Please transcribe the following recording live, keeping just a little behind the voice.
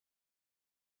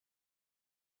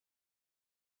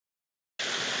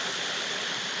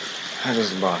I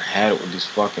just about had it with these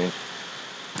fucking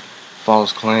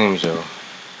false claims, yo.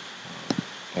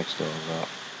 Next those up.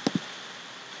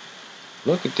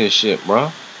 Look at this shit,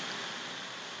 bro.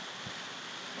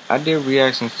 I did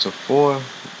reactions to 4.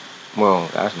 Well,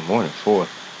 actually more than 4.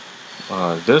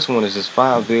 This one is just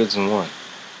 5 vids in one.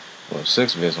 Well,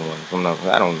 6 vids in one. If I'm not,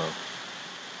 I don't know.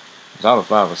 It's either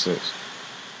 5 or 6.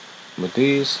 But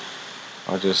these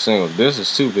are just single. This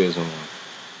is 2 vids in one.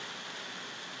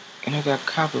 And I got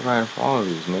copyright for all of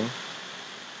these, man.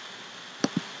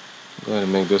 Go ahead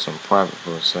and make this one private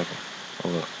for a second.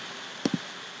 Hold up.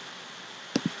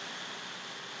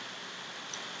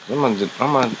 I'm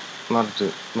about to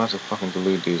fucking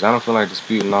delete these. I don't feel like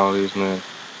disputing all these, man.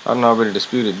 I done already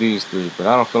disputed these 3, but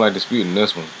I don't feel like disputing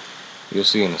this one. You'll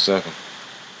see in a second.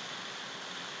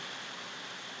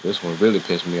 This one really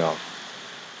pissed me off.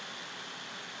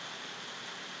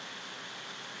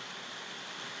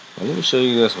 Now let me show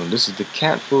you this one. This is the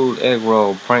cat food egg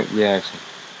roll prank reaction.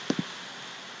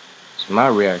 It's my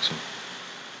reaction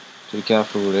to the cat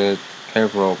food egg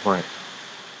roll prank.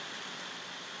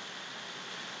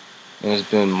 And it's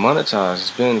been monetized.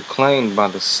 It's been claimed by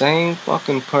the same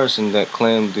fucking person that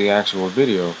claimed the actual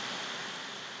video.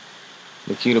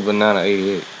 Nikita Banana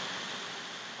 88.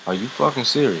 Are you fucking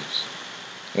serious?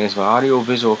 And it's for audio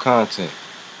visual content.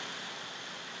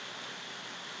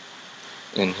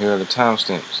 And here are the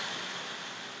timestamps.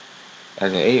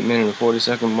 At the 8-minute and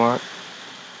 40-second mark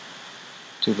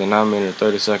to the 9-minute and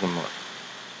 30-second mark.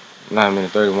 9-minute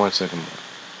 31-second mark.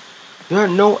 There are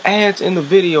no ads in the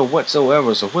video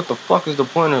whatsoever, so what the fuck is the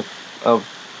point of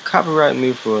copyrighting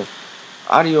me for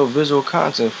audio visual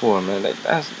content for, man?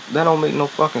 That don't make no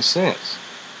fucking sense.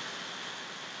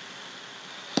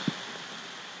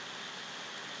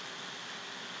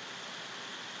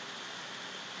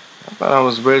 I thought I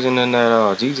was raising in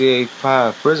that GTA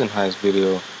 5 prison heist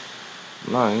video.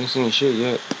 Nah, I ain't seen shit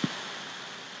yet.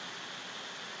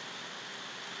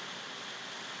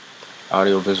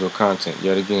 Audio visual content,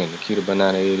 yet again, Nikita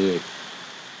Banana 88.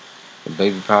 The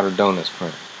baby powder donuts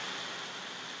prank.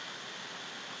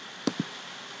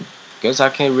 Guess I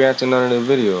can't react to none of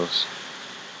their videos.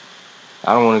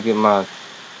 I don't want to get my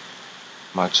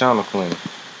channel claim.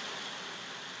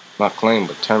 Not claimed,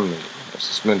 but terminated or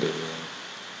suspended.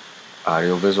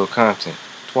 Audio visual content,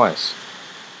 twice.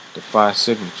 Defy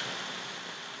signature.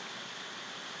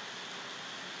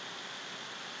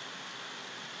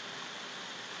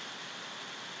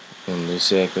 And they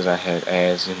said because I had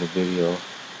ads in the video.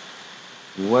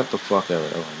 What the fuck ever.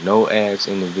 There were no ads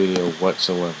in the video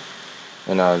whatsoever.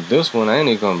 And this one I ain't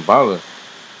even gonna bother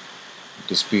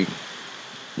disputing.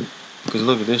 Because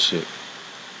look at this shit.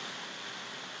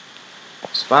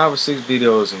 It's 5 or 6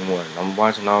 videos in one. I'm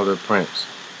watching all their pranks.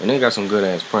 And they got some good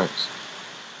ass pranks.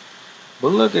 But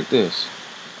look at this.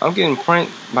 I'm getting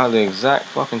pranked by the exact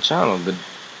fucking channel.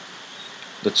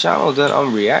 The channel that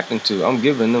I'm reacting to, I'm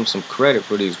giving them some credit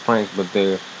for these pranks, but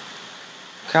they're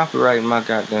copyrighting my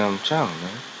goddamn channel,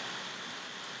 man.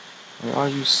 I mean, are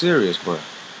you serious, bro?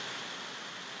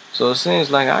 So it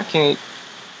seems like I can't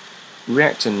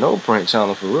react to no prank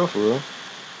channel for real,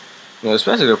 You know,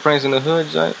 especially the pranks in the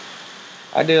hood, like,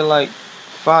 I did like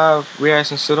 5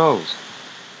 reactions to those.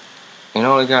 And I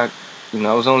only got,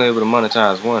 I was only able to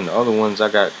monetize one. The other ones I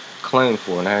got claimed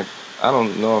for, and I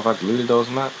don't know if I deleted those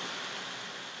or not.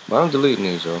 But I'm deleting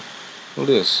these, yo. Look at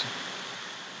this.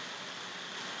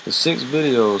 The 6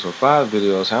 videos or 5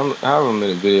 videos, however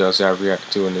many videos I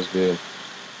reacted to in this video.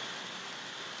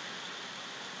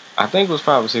 I think it was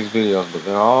 5 or 6 videos, but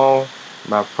they're all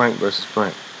by prank versus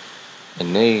prank.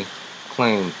 And they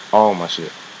claim all my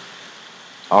shit.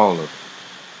 All of it.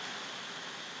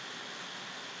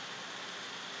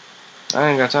 I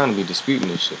ain't got time to be disputing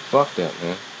this shit. Fuck that,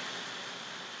 man.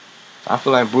 I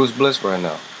feel like Bruce Bliss right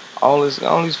now. All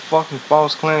these fucking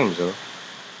false claims, yo.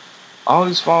 All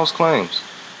these false claims.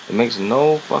 It makes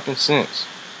no fucking sense.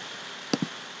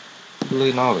 I'm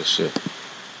deleting all this shit.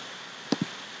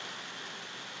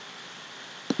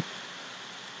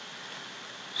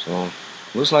 So,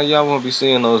 looks like y'all won't be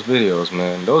seeing those videos,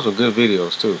 man. Those are good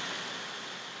videos, too.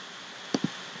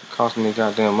 It cost me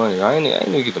goddamn money. I ain't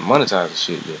even get to monetize the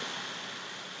shit yet.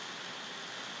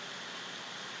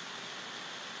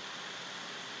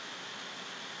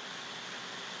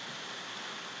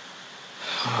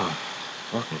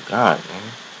 Fucking God, man.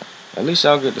 At least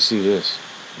y'all get to see this.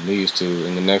 And these two.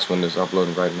 And the next one is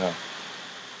uploading right now.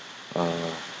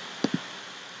 Yeah,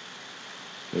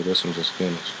 this one just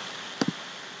finished.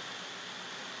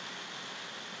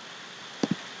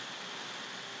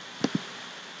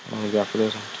 How long we got for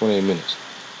this one? 28 minutes.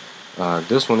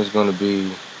 This one is going to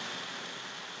be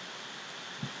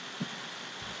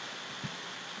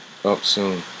up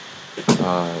soon.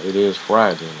 It is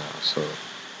Friday now, so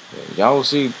yeah, y'all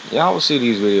will see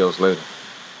these videos later.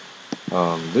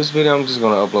 This video I'm just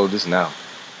gonna upload this now.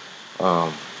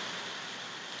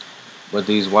 But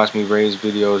these Watch Me Raise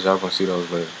videos, y'all gonna see those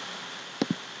later.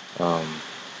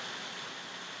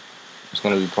 It's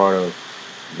gonna be part of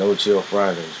No Chill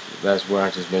Fridays. That's where I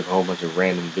just make a whole bunch of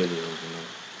random videos,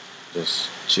 just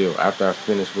chill. After I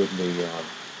finish with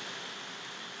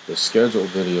the scheduled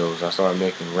videos, I start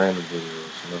making random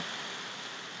videos,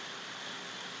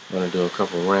 I'm gonna do a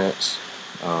couple rants,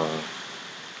 an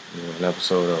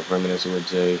episode of Reminiscing with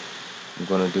Jay. I'm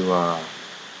gonna do a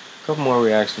couple more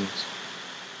reactions,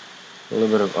 a little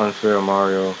bit of Unfair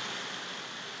Mario,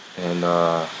 and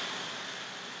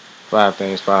 5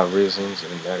 things, 5 reasons,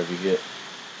 and that'll be it.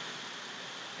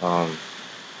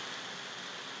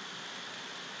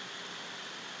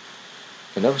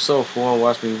 In episode 4,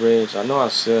 Watch Me Rage, I know I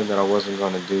said that I wasn't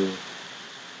gonna do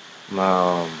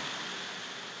my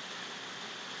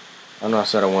I know I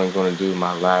said I wasn't gonna do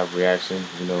my live reaction,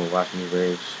 Watch Me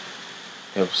Rage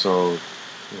episode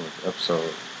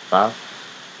 5.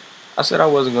 I said I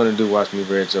wasn't gonna do Watch Me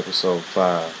Rage episode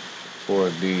 5 for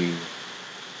the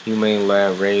Humane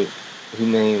Labs raid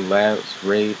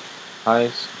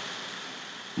heist,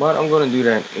 but I'm gonna do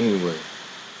that anyway.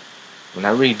 When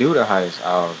I redo the heist,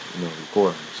 I'll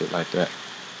record and shit like that.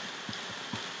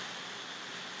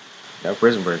 That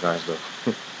Prison Break heist though,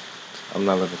 I'm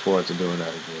not looking forward to doing that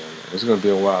again, man. It's gonna be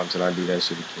a while until I do that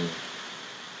shit again.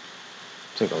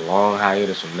 Take a long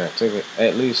hiatus from that. Take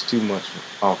at least 2 months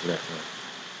off that, man.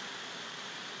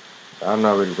 I'm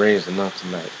not already raised enough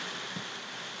tonight.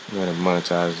 I'm gonna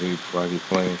monetize these before I keep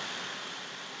playing.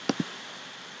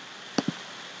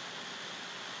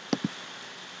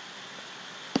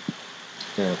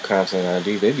 Damn content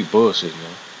ID, they be bullshit,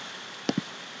 man.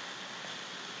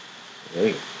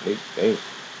 They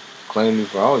claim me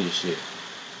for all your shit.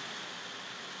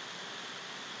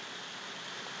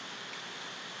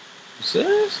 You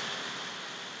serious?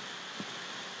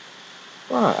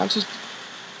 Bro, I just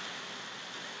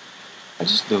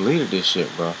deleted this shit,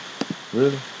 bro.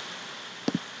 Really?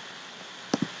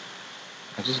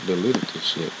 I just deleted this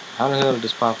shit. How the hell did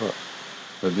this pop up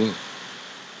again?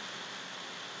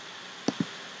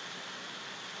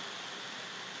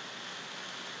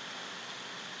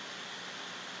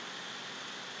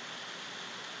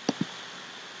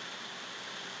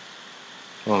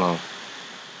 Hold on.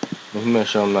 Let me make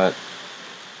sure I'm not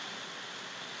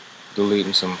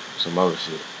deleting some other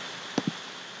shit.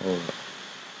 Hold up.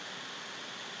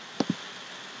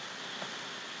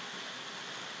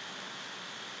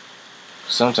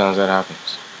 Sometimes that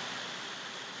happens.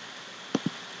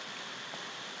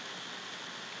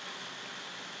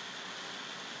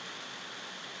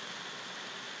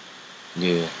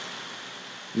 Yeah,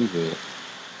 you good.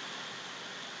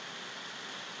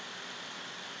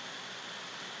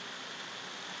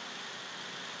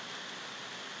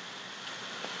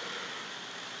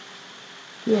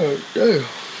 Yeah, damn.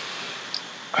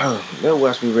 That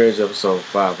Watch Me Rage episode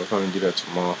 5. I'll probably do that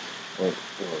tomorrow. Or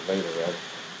later, rather.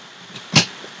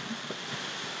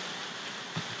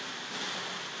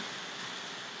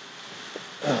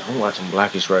 I'm watching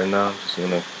Blackish right now. Just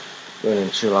gonna go ahead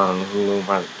and chill out on the Hulu,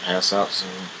 probably pass out soon.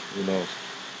 Who knows?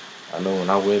 I know when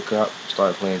I wake up,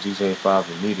 start playing GTA 5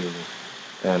 immediately,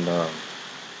 and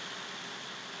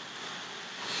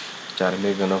try to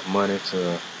make enough money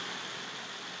to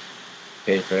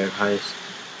pay for that heist,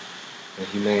 the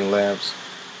Humane Labs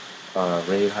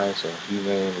raid heist, or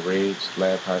Humane Raids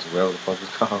Lab heist, whatever the fuck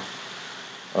it's called.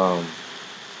 I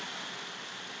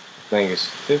think it's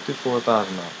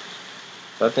 $54,000.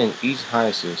 So I think each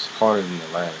heist is harder than the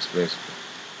last, basically,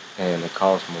 and it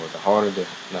costs more. The harder the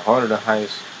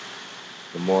heist,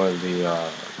 the more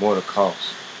the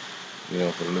cost,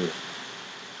 for the loot.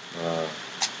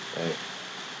 Hey.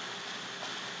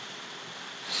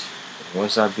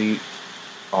 Once I beat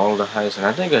all the heists, and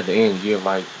I think at the end you get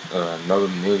like another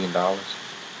 $1 million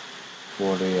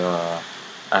for the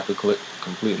after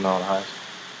completing all the heists.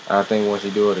 I think once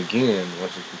you do it again,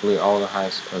 once you complete all the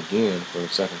heists again for the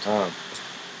second time,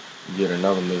 you get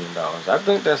another $1 million. I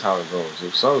think that's how it goes.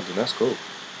 If so, then that's cool.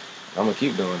 I'm gonna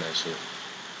keep doing that shit. You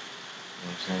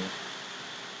know what I'm saying?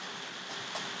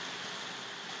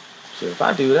 Shit, if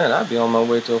I do that, I'd be on my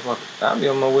way to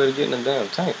getting a damn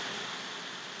tank.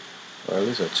 Or at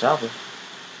least a chopper.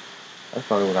 That's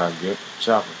probably what I'd get.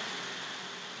 Chopper.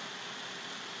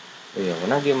 But yeah,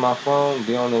 when I get my phone,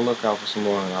 be on the lookout for some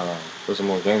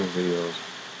more gaming videos.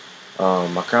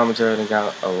 My commentary done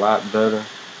got a lot better.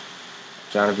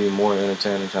 Trying to be more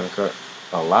entertaining, trying to cut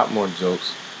a lot more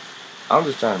jokes. I'm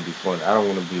just trying to be funny. I don't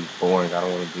want to be boring. I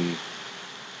don't want to be,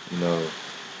 You know,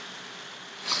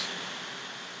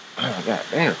 god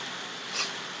damn.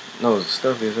 No, it's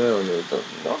stuffy as hell. Yo.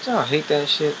 Don't y'all hate that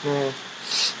shit, man?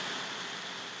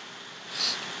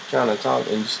 Trying to talk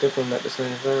and you stippling at the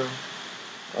same time.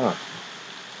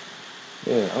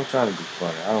 Yeah, I'm trying to be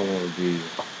funny. I don't want to be,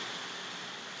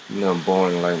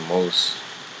 boring like most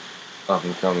up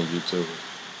and coming YouTubers.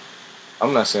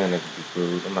 I'm not saying that to be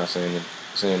rude. I'm not saying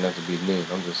that to be mean.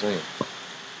 I'm just saying.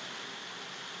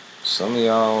 Some of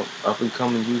y'all up and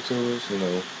coming YouTubers,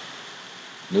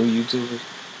 new YouTubers.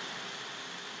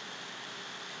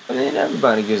 I mean,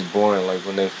 everybody gets boring like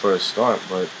when they first start,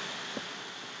 but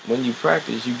when you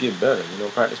practice, you get better.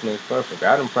 Practice makes perfect.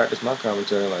 I done practiced my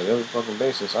commentary like every fucking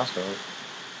day since I started.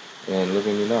 And look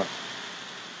at me now.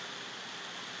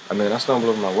 I mean, I stumble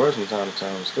over my words from time to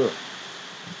time still.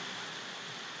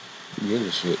 You give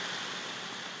a shit.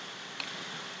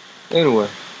 Anyway,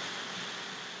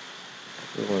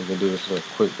 we're going to do this little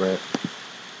quick rant.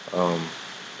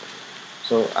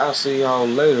 So I'll see y'all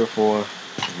later for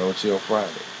No Chill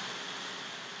Friday.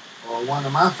 One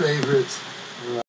of my favorites.